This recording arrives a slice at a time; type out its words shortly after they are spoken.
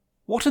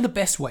What are the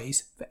best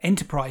ways for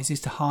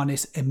enterprises to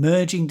harness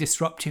emerging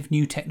disruptive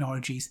new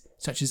technologies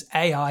such as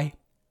AI,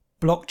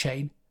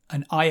 blockchain,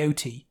 and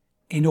IoT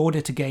in order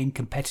to gain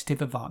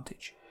competitive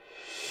advantage?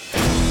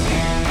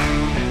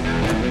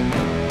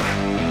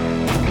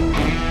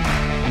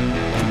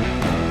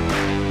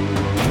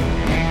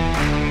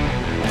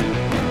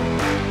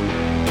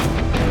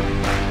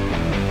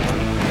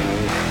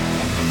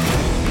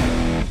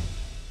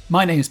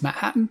 My name is Matt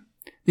Hatton.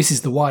 This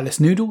is the Wireless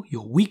Noodle,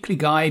 your weekly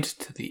guide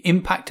to the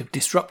impact of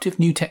disruptive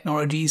new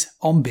technologies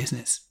on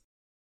business.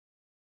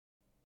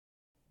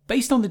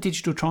 Based on the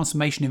digital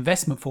transformation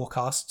investment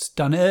forecasts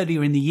done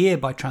earlier in the year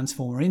by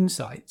Transforma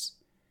Insights,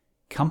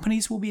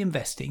 companies will be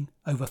investing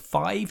over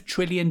 $5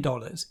 trillion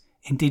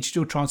in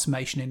digital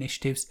transformation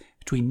initiatives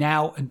between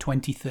now and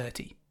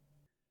 2030.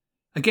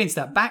 Against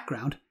that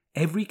background,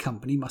 every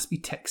company must be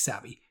tech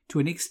savvy to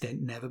an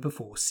extent never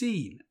before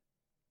seen.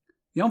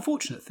 The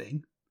unfortunate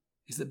thing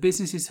is that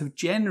businesses have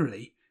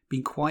generally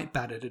been quite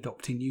bad at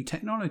adopting new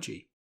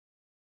technology.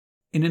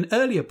 In an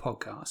earlier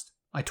podcast,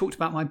 I talked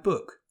about my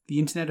book, The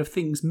Internet of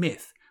Things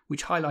Myth,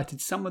 which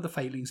highlighted some of the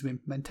failings of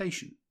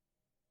implementation.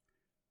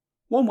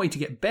 One way to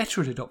get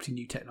better at adopting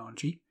new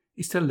technology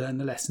is to learn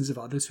the lessons of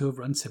others who have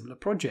run similar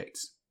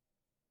projects.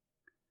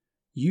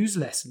 Use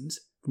lessons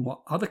from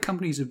what other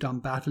companies have done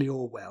badly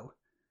or well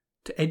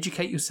to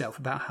educate yourself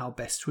about how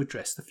best to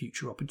address the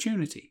future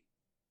opportunity.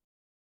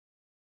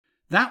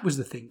 That was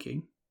the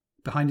thinking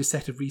behind a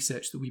set of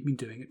research that we've been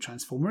doing at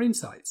Transforma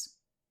Insights.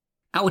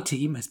 Our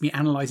team has been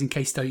analysing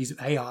case studies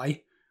of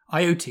AI,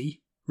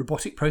 IoT,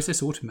 robotic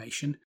process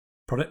automation,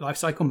 product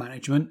lifecycle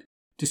management,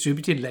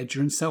 distributed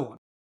ledger and so on,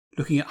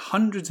 looking at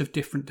hundreds of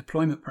different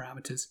deployment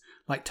parameters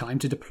like time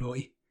to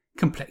deploy,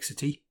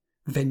 complexity,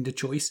 vendor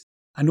choice,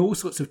 and all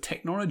sorts of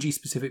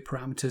technology-specific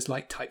parameters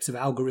like types of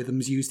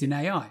algorithms used in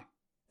AI.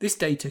 This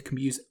data can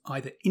be used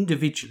either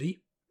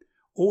individually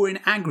or in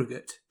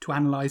aggregate to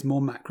analyse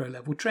more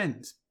macro-level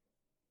trends.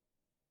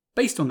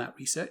 Based on that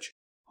research,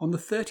 on the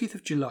 30th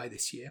of July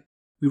this year,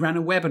 we ran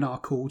a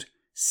webinar called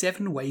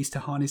 7 Ways to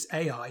Harness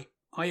AI,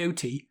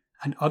 IoT,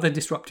 and Other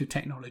Disruptive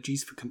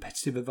Technologies for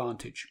Competitive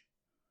Advantage.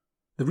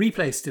 The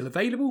replay is still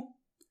available.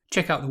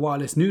 Check out the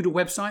Wireless Noodle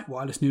website,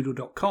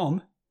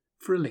 wirelessnoodle.com,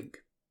 for a link.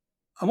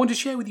 I want to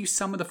share with you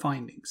some of the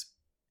findings.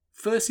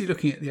 Firstly,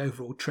 looking at the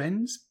overall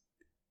trends,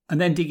 and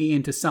then digging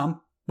into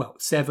 7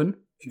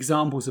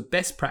 examples of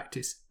best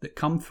practice that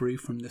come through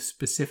from the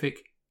specific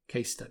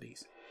case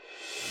studies.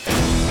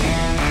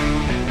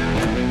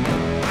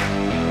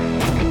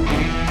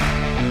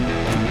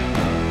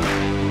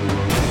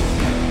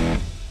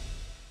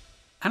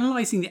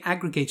 Analysing the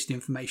aggregated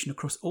information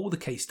across all the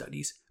case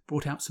studies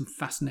brought out some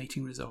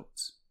fascinating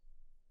results.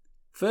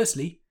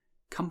 Firstly,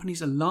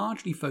 companies are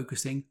largely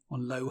focusing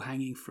on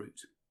low-hanging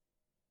fruit.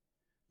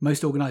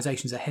 Most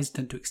organisations are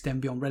hesitant to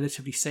extend beyond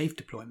relatively safe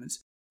deployments,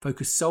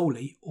 focused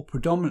solely or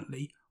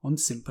predominantly on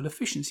simple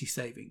efficiency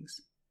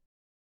savings.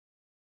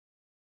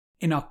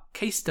 In our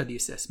case study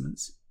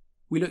assessments,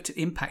 we looked at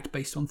impact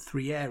based on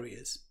 3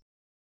 areas: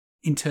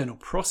 internal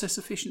process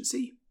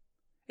efficiency,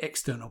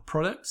 external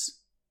products,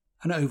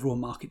 and overall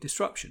market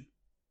disruption.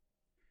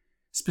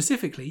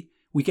 Specifically,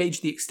 we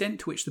gauged the extent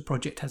to which the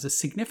project has a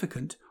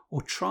significant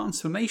or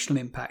transformational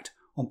impact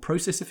on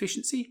process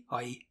efficiency,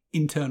 i.e.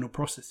 internal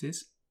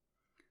processes,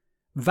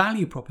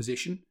 value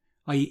proposition,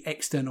 i.e.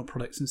 external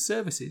products and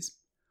services,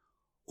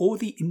 or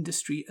the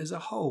industry as a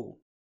whole.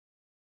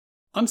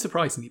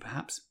 Unsurprisingly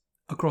perhaps,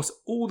 across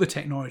all the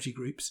technology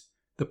groups,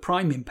 the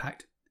prime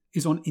impact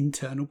is on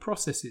internal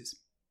processes.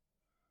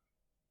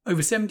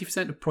 Over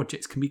 70% of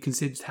projects can be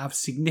considered to have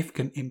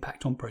significant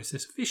impact on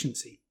process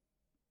efficiency.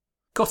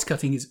 Cost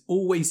cutting is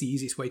always the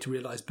easiest way to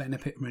realise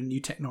benefit from a new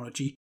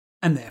technology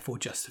and therefore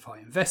justify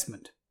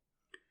investment.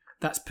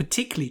 That's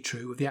particularly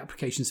true of the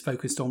applications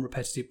focused on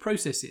repetitive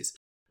processes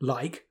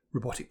like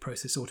robotic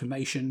process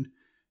automation,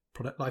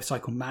 product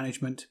lifecycle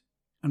management,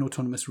 and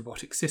autonomous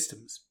robotic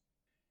systems.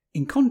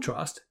 In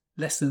contrast,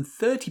 less than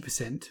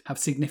 30% have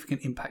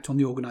significant impact on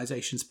the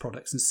organisation's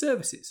products and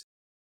services.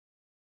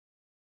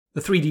 The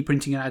 3D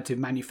printing and additive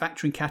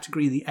manufacturing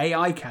category and the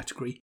AI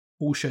category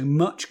all show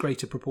much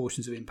greater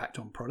proportions of impact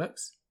on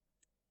products.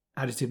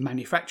 Additive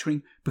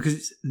manufacturing because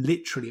it's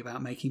literally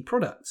about making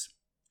products,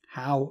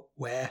 how,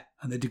 where,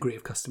 and the degree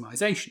of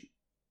customization.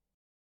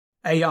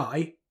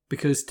 AI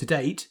because to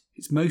date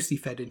it's mostly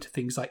fed into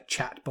things like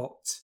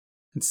chatbots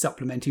and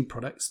supplementing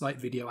products like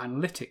video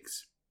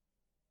analytics.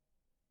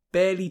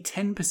 Barely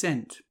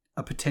 10%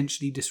 are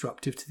potentially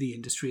disruptive to the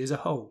industry as a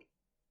whole.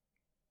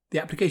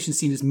 The applications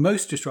seen as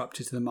most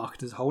disruptive to the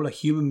market as a whole are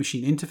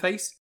human-machine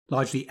interface,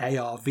 largely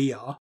AR,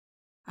 VR,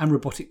 and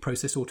robotic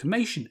process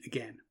automation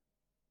again.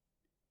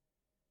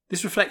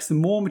 This reflects the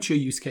more mature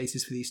use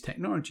cases for these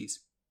technologies.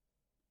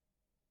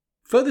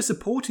 Further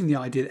supporting the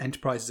idea that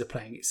enterprises are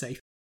playing it safe,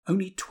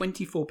 only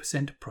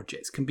 24% of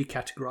projects can be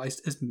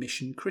categorised as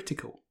mission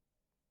critical.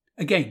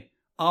 Again,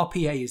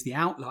 RPA is the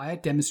outlier,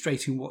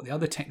 demonstrating what the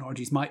other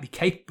technologies might be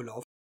capable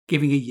of,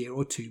 giving a year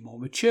or two more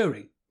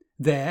maturing.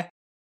 There,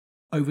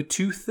 over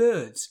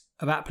 2/3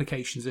 of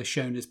applications are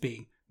shown as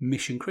being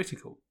mission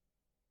critical.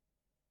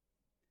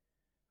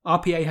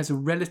 RPA has a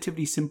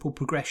relatively simple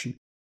progression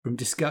from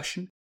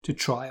discussion to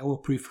trial or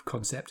proof of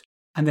concept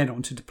and then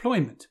on to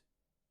deployment.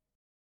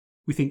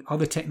 We think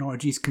other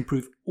technologies can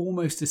prove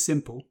almost as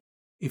simple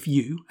if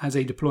you, as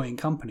a deploying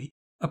company,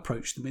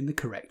 approach them in the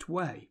correct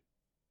way.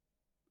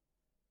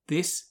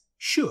 This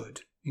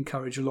should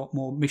encourage a lot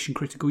more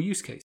mission-critical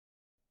use cases.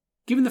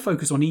 Given the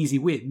focus on easy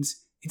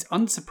wins, it's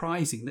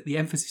unsurprising that the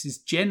emphasis is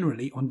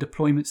generally on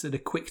deployments that are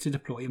quick to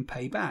deploy and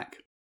pay back.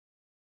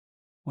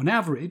 On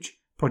average,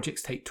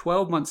 projects take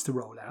 12 months to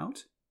roll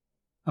out,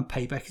 and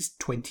payback is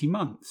 20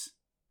 months.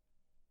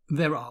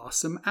 There are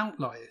some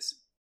outliers.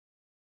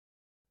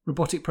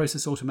 Robotic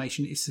process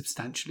automation is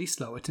substantially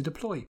slower to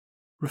deploy,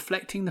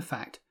 reflecting the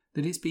fact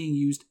that it's being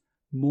used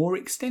more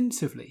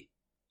extensively,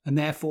 and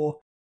therefore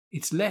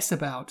it's less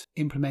about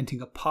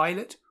implementing a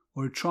pilot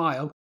or a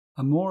trial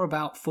and more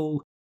about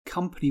full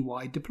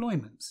company-wide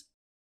deployments.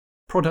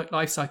 Product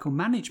lifecycle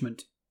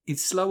management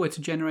is slower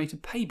to generate a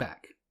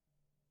payback,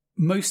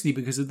 mostly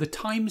because of the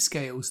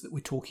timescales that we're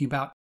talking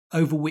about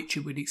over which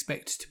it would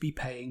expect to be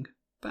paying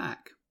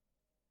back.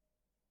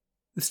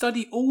 The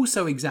study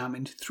also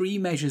examined 3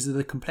 measures of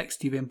the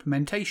complexity of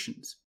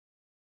implementations: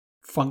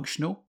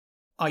 functional,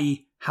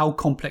 i.e. how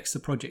complex the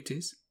project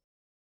is;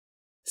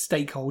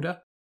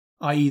 stakeholder,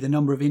 i.e. the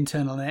number of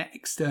internal and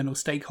external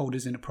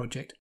stakeholders in a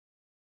project;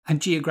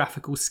 and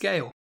geographical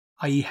scale,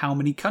 i.e. how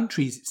many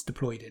countries it's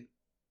deployed in.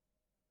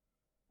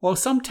 While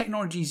some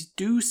technologies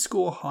do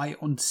score high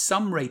on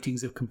some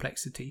ratings of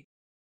complexity,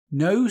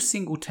 no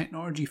single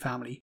technology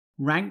family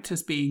ranked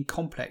as being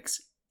complex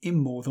in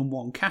more than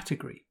one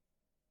category.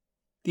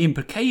 The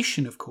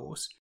implication, of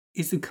course,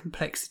 is that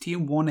complexity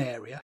in one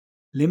area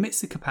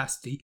limits the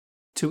capacity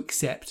to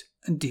accept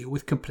and deal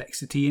with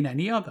complexity in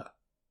any other.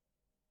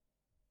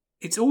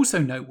 It's also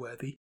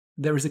noteworthy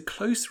there is a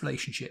close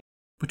relationship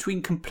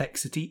between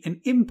complexity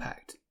and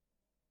impact.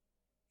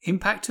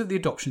 Impact of the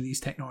adoption of these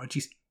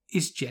technologies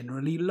is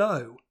generally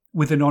low,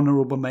 with an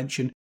honourable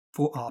mention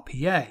for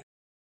RPA,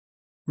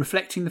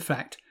 reflecting the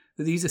fact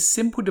that these are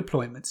simple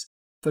deployments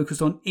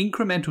focused on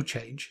incremental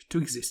change to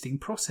existing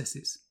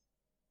processes.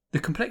 The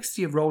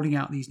complexity of rolling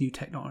out these new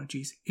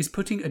technologies is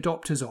putting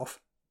adopters off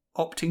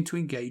opting to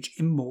engage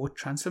in more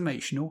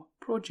transformational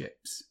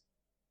projects.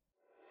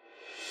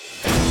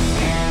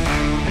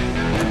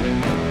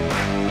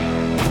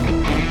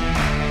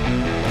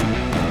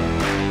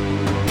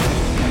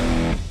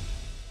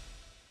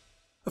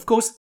 Of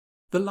course,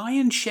 the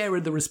lion's share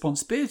of the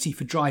responsibility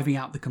for driving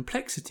out the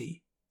complexity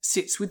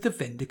sits with the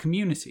vendor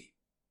community.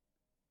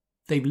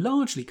 They've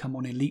largely come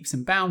on in leaps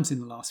and bounds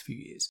in the last few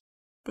years,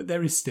 but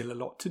there is still a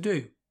lot to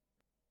do.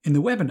 In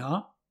the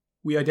webinar,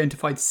 we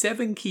identified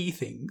 7 key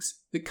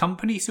things that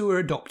companies who are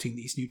adopting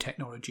these new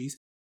technologies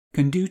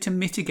can do to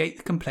mitigate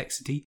the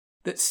complexity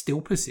that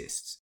still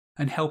persists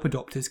and help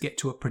adopters get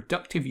to a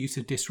productive use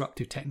of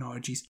disruptive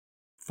technologies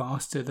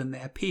faster than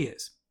their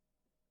peers.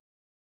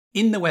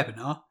 In the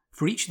webinar,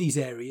 for each of these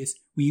areas,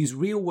 we use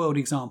real-world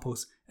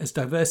examples as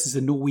diverse as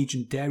a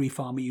Norwegian dairy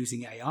farmer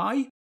using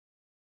AI,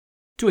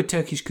 to a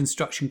Turkish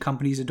construction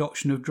company's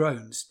adoption of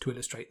drones to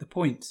illustrate the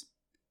points.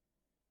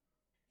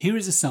 Here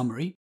is a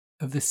summary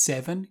of the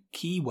 7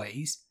 key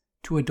ways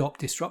to adopt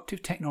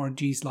disruptive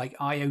technologies like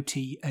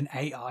IoT and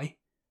AI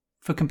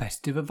for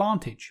competitive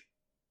advantage.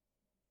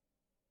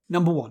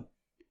 Number 1.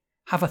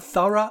 Have a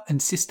thorough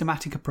and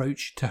systematic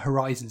approach to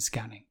horizon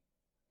scanning.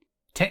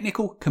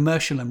 Technical,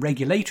 commercial and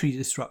regulatory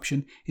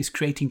disruption is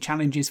creating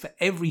challenges for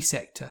every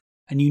sector,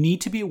 and you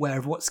need to be aware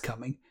of what's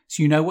coming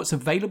so you know what's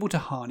available to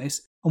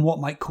harness and what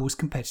might cause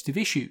competitive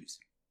issues.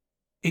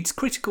 It's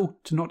critical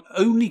to not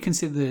only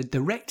consider the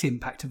direct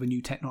impact of a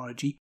new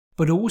technology,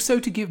 but also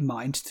to give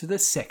mind to the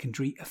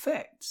secondary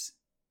effects.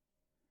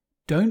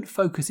 Don't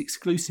focus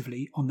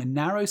exclusively on the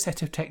narrow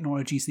set of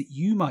technologies that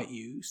you might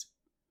use,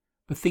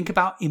 but think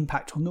about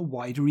impact on the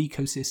wider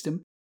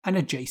ecosystem and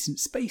adjacent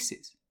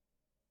spaces.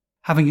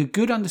 Having a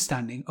good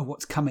understanding of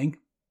what's coming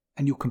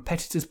and your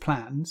competitors'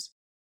 plans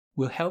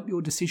will help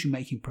your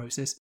decision-making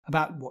process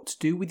about what to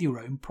do with your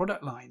own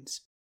product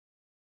lines.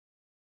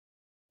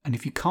 And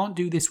if you can't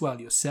do this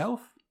well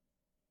yourself,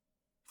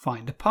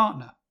 find a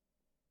partner.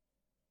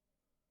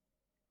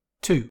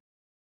 2.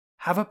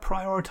 Have a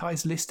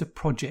prioritized list of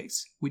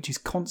projects which is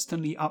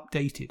constantly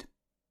updated.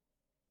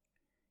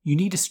 You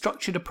need a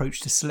structured approach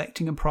to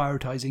selecting and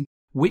prioritizing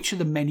which of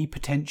the many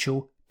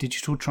potential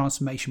digital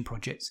transformation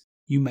projects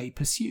you may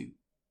pursue.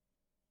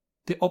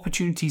 The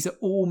opportunities are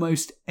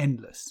almost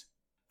endless.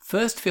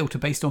 First filter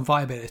based on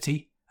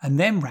viability and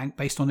then rank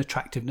based on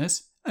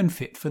attractiveness and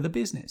fit for the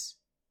business.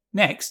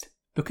 Next,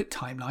 look at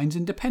timelines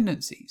and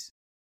dependencies.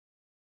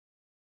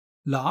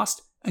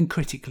 Last, and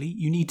critically,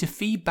 you need to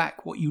feed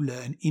back what you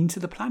learn into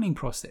the planning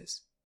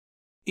process.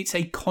 It's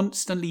a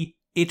constantly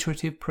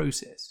iterative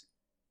process.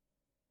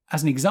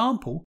 As an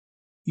example,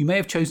 you may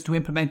have chosen to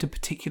implement a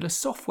particular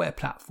software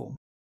platform,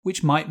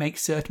 which might make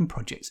certain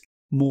projects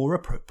more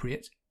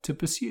appropriate to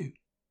pursue.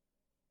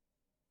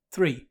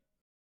 3.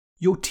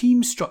 Your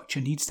team structure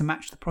needs to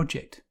match the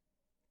project.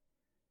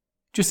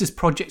 Just as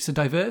projects are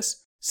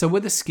diverse, So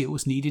were the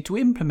skills needed to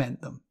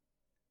implement them.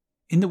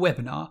 In the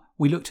webinar,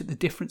 we looked at the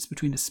difference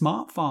between a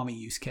smart farming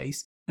use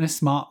case and a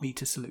smart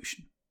meter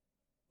solution.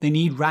 They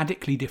need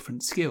radically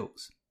different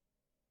skills.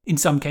 In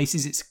some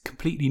cases, it's a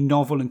completely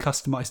novel and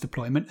customized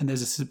deployment, and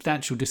there's a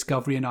substantial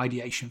discovery and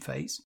ideation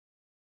phase.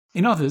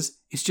 In others,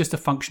 it's just a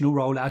functional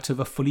rollout of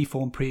a fully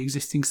formed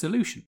pre-existing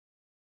solution.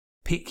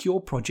 Pick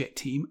your project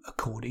team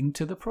according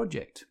to the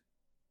project.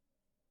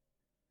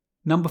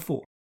 Number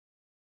 4.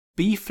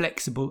 Be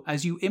flexible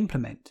as you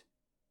implement.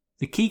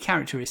 The key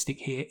characteristic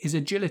here is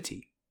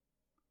agility.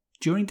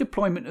 During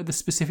deployment of the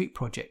specific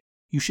project,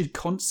 you should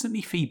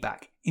constantly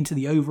feedback into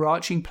the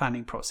overarching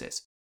planning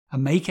process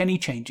and make any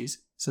changes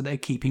so they're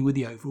keeping with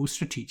the overall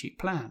strategic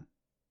plan.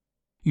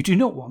 You do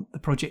not want the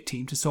project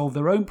team to solve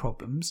their own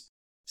problems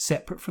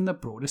separate from the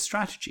broader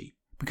strategy,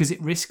 because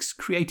it risks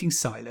creating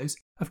silos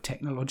of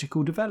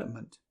technological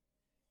development.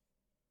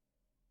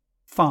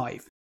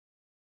 5.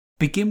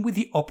 Begin with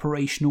the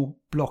operational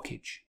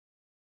blockage.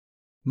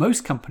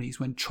 Most companies,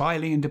 when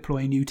trialling and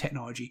deploying new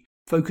technology,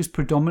 focus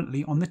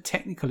predominantly on the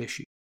technical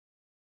issue.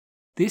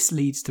 This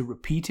leads to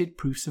repeated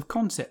proofs of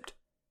concept,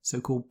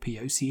 so-called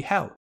POC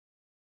hell.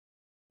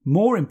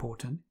 More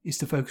important is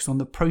to focus on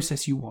the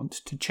process you want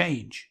to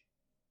change.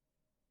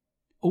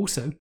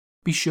 Also,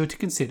 be sure to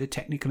consider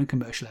technical and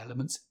commercial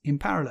elements in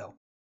parallel.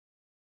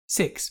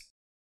 6.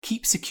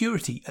 Keep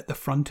security at the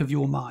front of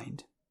your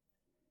mind.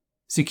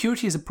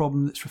 Security is a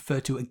problem that's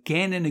referred to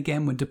again and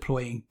again when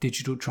deploying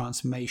digital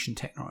transformation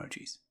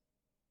technologies.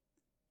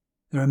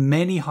 There are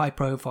many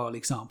high-profile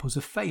examples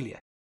of failure.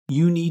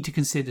 You need to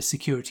consider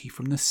security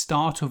from the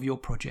start of your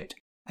project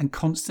and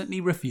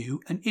constantly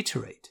review and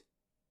iterate.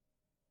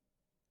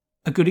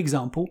 A good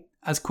example,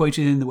 as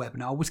quoted in the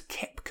webinar, was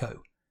KEPCO,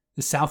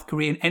 the South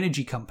Korean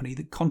energy company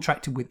that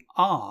contracted with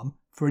ARM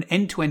for an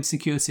end-to-end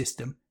secure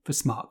system for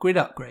smart grid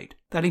upgrade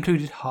that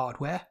included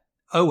hardware,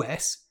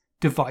 OS,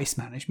 device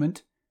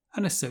management,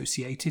 and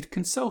associated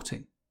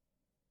consulting.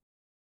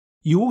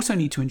 You also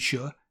need to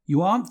ensure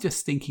you aren't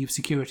just thinking of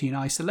security in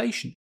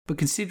isolation, but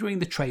considering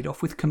the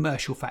trade-off with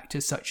commercial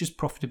factors such as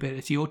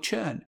profitability or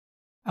churn,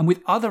 and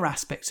with other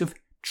aspects of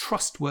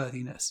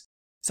trustworthiness,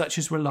 such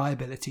as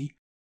reliability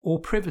or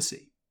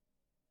privacy.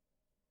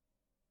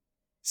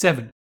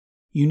 7.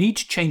 You need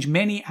to change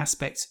many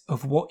aspects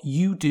of what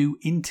you do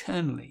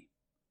internally.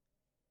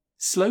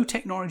 Slow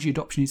technology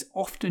adoption is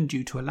often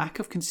due to a lack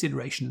of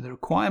consideration of the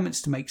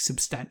requirements to make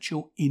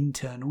substantial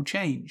internal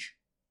change.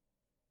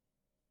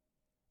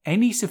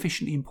 Any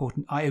sufficiently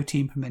important IoT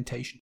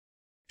implementation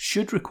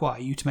should require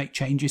you to make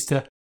changes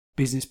to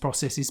business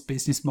processes,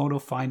 business model,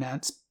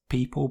 finance,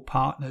 people,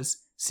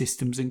 partners,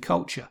 systems, and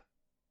culture.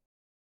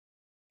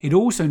 It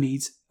also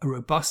needs a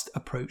robust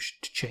approach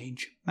to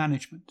change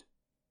management.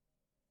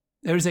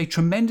 There is a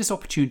tremendous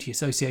opportunity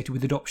associated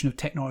with adoption of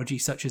technology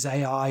such as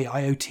AI,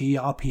 IoT,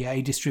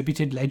 RPA,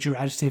 distributed ledger,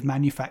 additive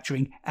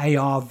manufacturing,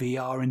 AR,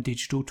 VR, and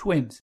digital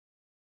twins.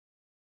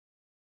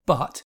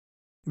 But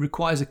it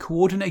requires a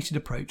coordinated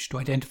approach to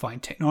identifying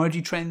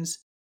technology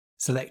trends,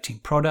 selecting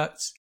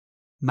products,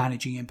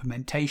 managing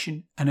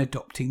implementation, and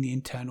adopting the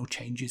internal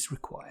changes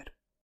required.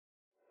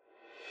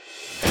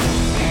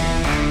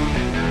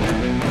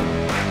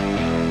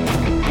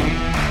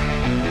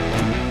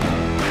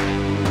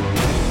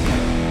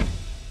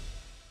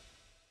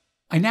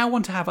 I now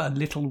want to have a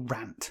little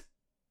rant.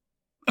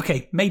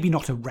 Okay, maybe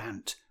not a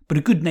rant, but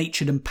a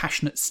good-natured and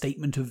passionate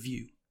statement of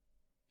view.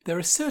 There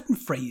are certain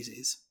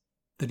phrases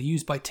that are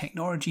used by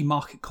technology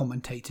market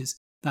commentators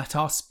that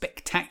are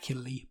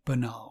spectacularly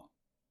banal.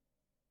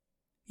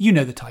 You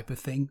know the type of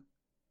thing.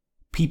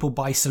 People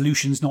buy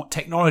solutions, not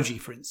technology,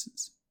 for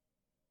instance.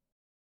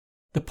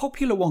 The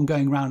popular one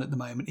going around at the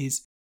moment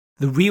is,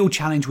 the real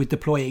challenge with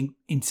deploying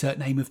insert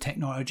name of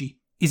technology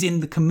is in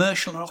the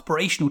commercial and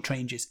operational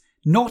changes,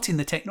 not in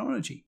the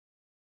technology.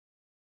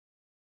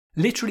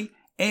 Literally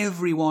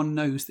everyone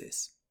knows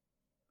this.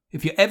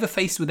 If you're ever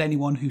faced with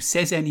anyone who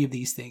says any of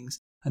these things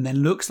and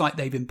then looks like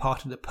they've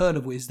imparted a pearl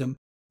of wisdom,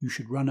 you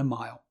should run a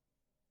mile.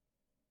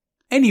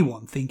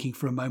 Anyone thinking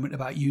for a moment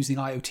about using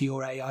IoT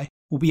or AI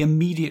will be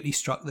immediately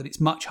struck that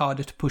it's much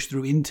harder to push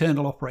through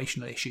internal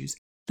operational issues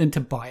than to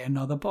buy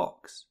another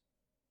box.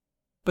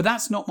 But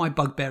that's not my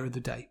bugbear of the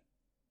day.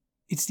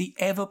 It's the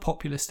ever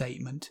popular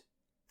statement,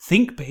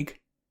 think big,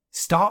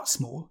 start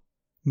small,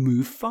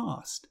 move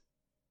fast.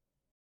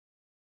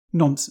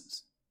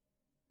 Nonsense.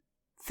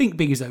 Think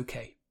big is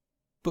okay,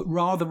 but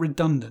rather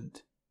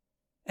redundant.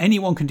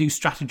 Anyone can do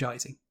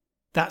strategizing.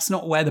 That's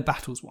not where the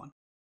battle's won.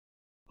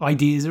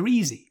 Ideas are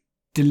easy.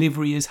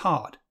 Delivery is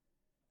hard.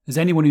 As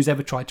anyone who's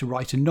ever tried to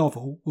write a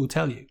novel will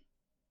tell you.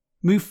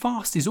 Move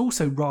fast is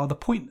also rather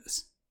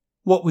pointless.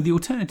 What would the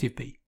alternative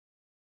be?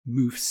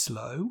 Move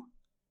slow?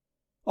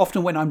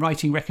 Often when I'm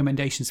writing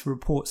recommendations for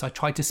reports, I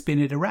try to spin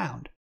it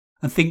around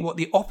and think what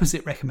the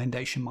opposite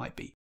recommendation might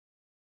be.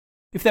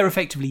 If there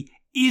effectively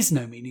is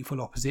no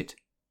meaningful opposite,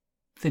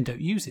 then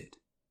don't use it.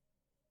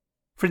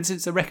 For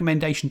instance, a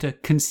recommendation to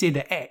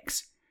consider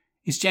X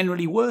is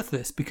generally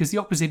worthless because the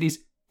opposite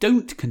is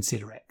don't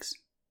consider X.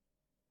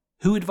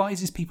 Who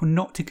advises people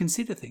not to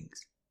consider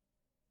things?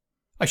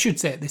 I should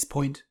say at this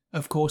point,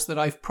 of course, that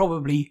I've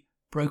probably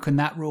broken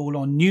that rule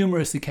on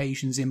numerous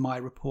occasions in my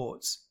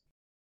reports.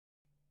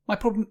 My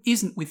problem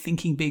isn't with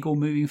thinking big or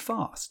moving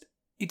fast.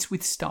 It's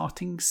with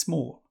starting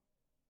small.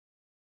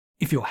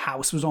 If your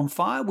house was on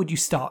fire, would you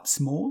start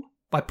small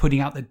by putting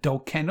out the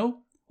dog kennel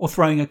or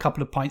throwing a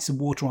couple of pints of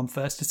water on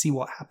first to see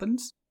what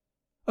happens?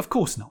 Of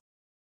course not.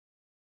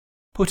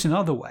 Put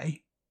another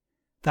way,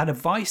 that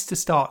advice to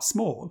start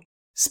small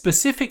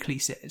specifically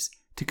says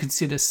to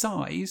consider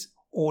size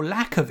or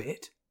lack of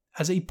it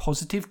as a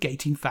positive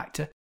gating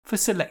factor for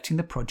selecting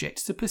the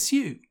projects to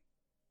pursue.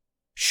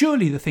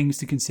 Surely the things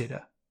to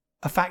consider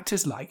are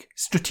factors like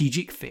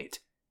strategic fit,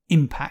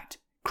 impact,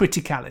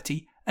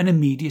 criticality, and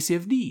immediacy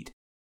of need.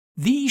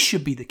 These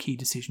should be the key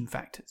decision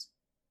factors.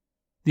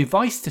 The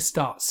advice to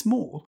start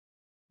small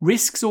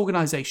risks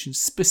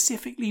organisations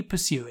specifically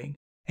pursuing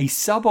a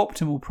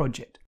suboptimal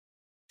project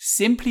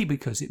simply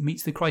because it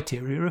meets the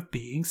criteria of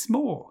being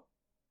small.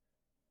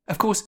 Of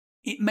course,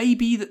 it may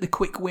be that the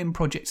quick win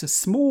projects are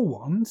small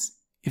ones.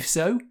 If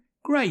so,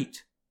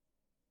 great.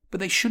 But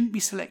they shouldn't be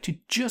selected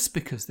just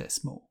because they're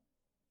small.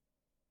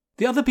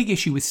 The other big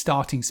issue with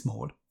starting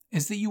small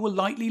is that you will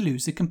likely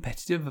lose the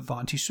competitive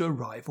advantage to a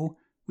rival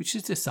which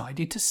has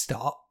decided to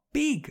start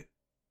big.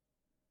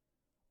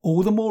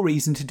 All the more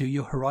reason to do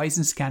your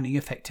horizon scanning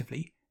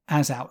effectively,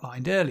 as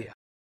outlined earlier.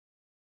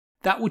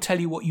 That will tell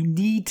you what you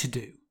need to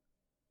do,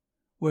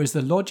 whereas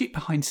the logic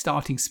behind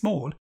starting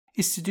small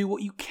is to do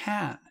what you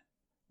can,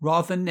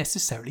 rather than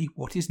necessarily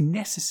what is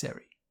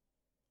necessary.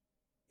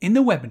 In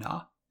the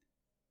webinar,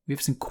 we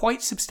have some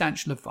quite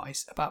substantial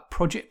advice about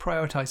project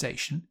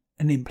prioritization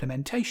and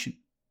implementation.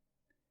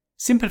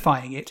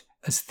 Simplifying it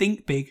as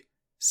think big,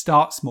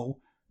 start small,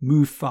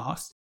 move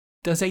fast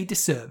does a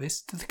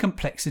disservice to the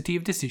complexity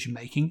of decision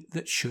making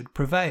that should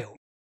prevail.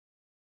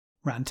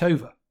 Rant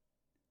over.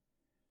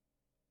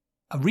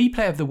 A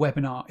replay of the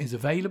webinar is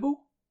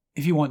available.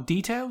 If you want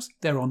details,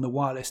 they're on the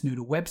Wireless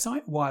Noodle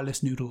website,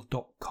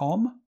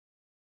 wirelessnoodle.com.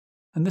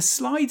 And the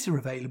slides are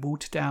available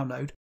to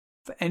download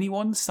for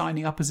anyone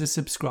signing up as a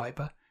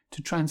subscriber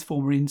to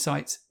Transforma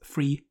Insights'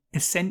 free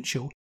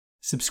Essential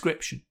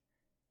subscription.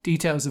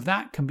 Details of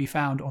that can be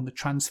found on the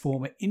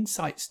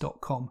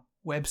transformainsights.com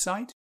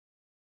website.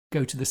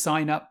 Go to the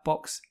sign up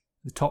box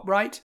at the top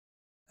right,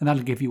 and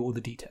that'll give you all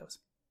the details.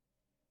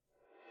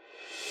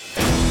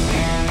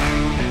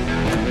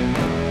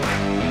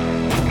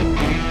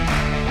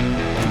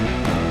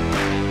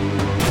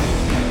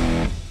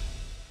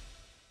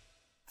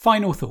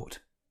 Final thought.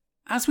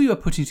 As we were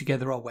putting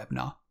together our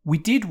webinar, we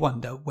did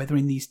wonder whether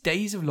in these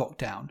days of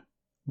lockdown,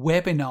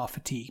 webinar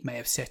fatigue may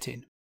have set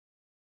in.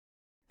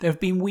 There have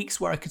been weeks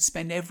where I could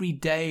spend every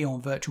day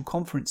on virtual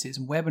conferences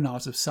and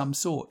webinars of some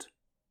sort.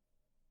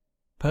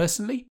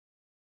 Personally,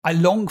 I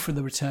long for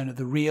the return of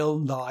the real,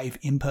 live,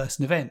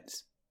 in-person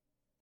events.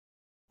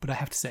 But I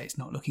have to say it's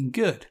not looking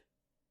good.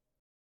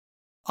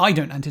 I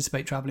don't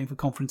anticipate travelling for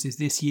conferences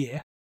this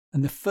year,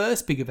 and the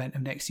first big event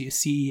of next year,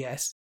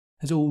 CES,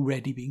 has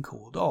already been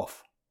called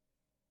off.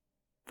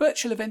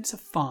 Virtual events are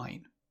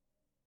fine,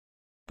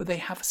 but they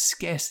have a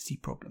scarcity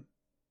problem.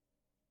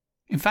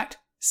 In fact,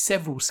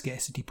 several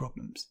scarcity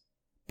problems,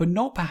 but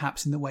not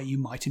perhaps in the way you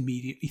might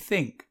immediately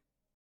think.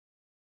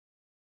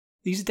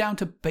 These are down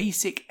to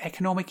basic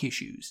economic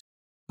issues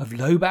of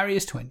low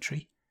barriers to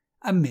entry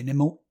and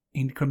minimal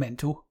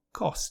incremental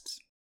costs.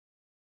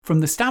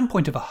 From the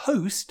standpoint of a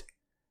host,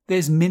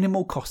 there's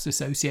minimal costs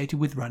associated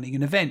with running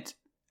an event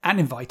and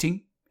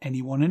inviting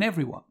anyone and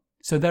everyone.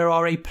 So there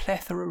are a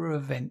plethora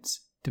of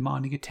events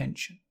demanding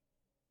attention.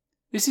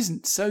 This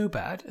isn't so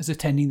bad, as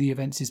attending the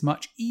events is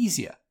much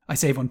easier. I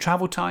save on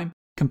travel time,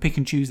 can pick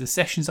and choose the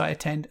sessions I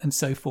attend, and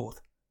so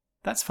forth.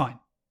 That's fine.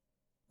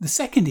 The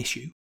second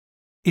issue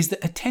is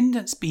that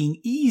attendance being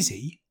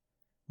easy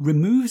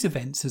removes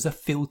events as a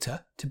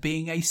filter to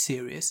being a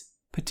serious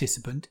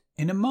participant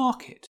in a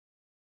market.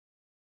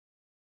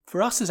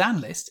 For us as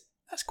analysts,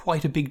 that's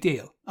quite a big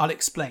deal. I'll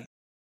explain.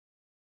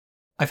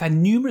 I've had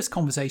numerous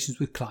conversations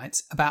with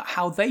clients about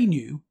how they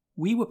knew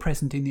we were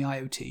present in the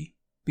IoT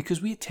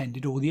because we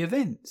attended all the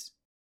events.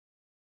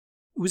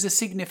 It was a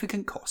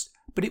significant cost,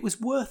 but it was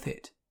worth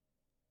it,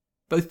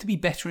 both to be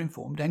better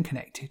informed and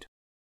connected,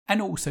 and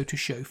also to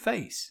show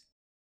face.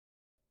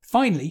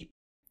 Finally,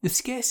 the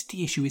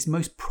scarcity issue is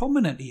most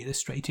prominently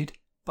illustrated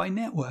by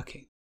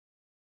networking.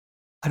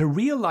 At a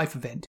real-life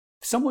event,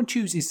 if someone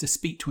chooses to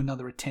speak to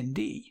another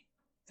attendee,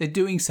 they're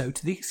doing so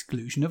to the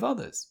exclusion of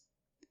others.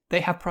 They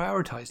have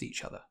prioritised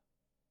each other.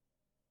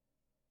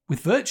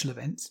 With virtual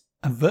events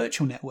and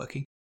virtual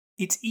networking,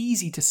 it's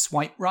easy to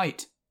swipe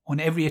right on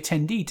every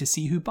attendee to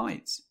see who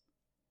bites.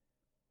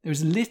 There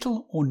is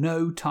little or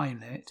no time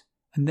limit,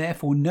 and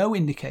therefore no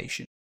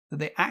indication that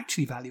they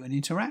actually value an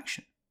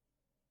interaction.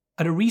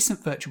 At a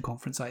recent virtual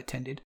conference I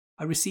attended,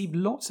 I received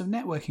lots of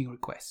networking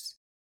requests.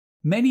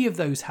 Many of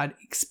those had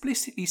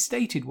explicitly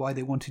stated why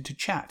they wanted to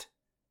chat,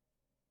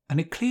 and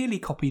had clearly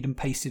copied and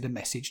pasted a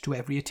message to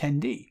every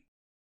attendee.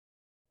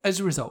 As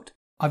a result,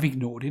 I've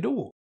ignored it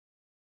all.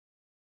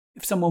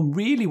 If someone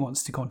really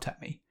wants to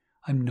contact me,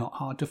 I'm not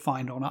hard to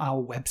find on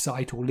our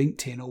website or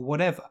LinkedIn or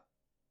whatever.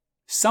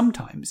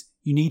 Sometimes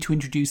you need to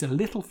introduce a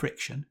little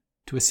friction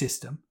to a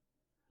system,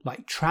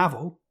 like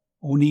travel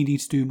or needing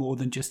to do more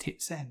than just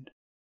hit send.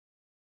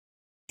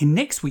 In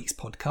next week's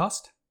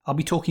podcast, I'll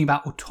be talking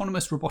about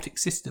autonomous robotic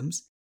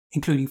systems,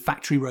 including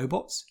factory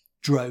robots,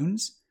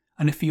 drones,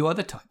 and a few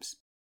other types.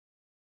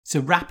 It's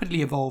a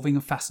rapidly evolving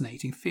and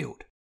fascinating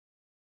field.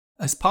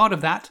 As part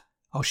of that,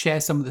 I'll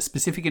share some of the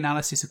specific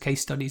analysis of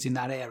case studies in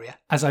that area,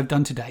 as I've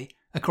done today,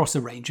 across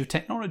a range of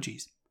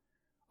technologies.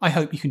 I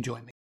hope you can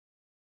join me.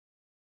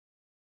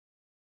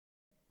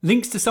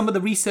 Links to some of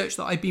the research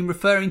that I've been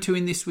referring to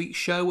in this week's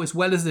show, as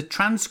well as the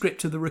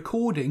transcript of the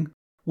recording,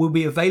 will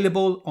be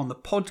available on the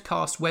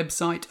podcast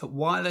website at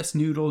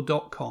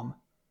wirelessnoodle.com.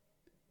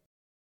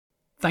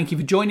 Thank you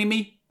for joining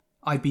me.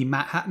 I've been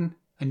Matt Hatton,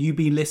 and you've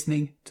been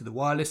listening to The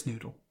Wireless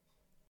Noodle.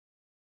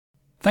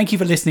 Thank you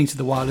for listening to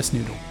The Wireless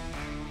Noodle.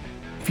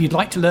 If you'd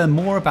like to learn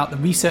more about the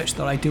research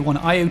that I do on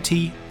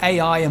IoT,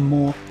 AI and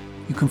more,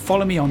 you can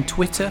follow me on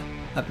Twitter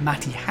at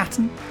Matty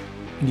Hatton,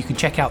 and you can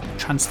check out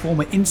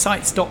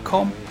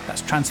transformainsights.com,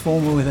 that's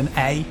Transforma with an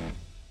A,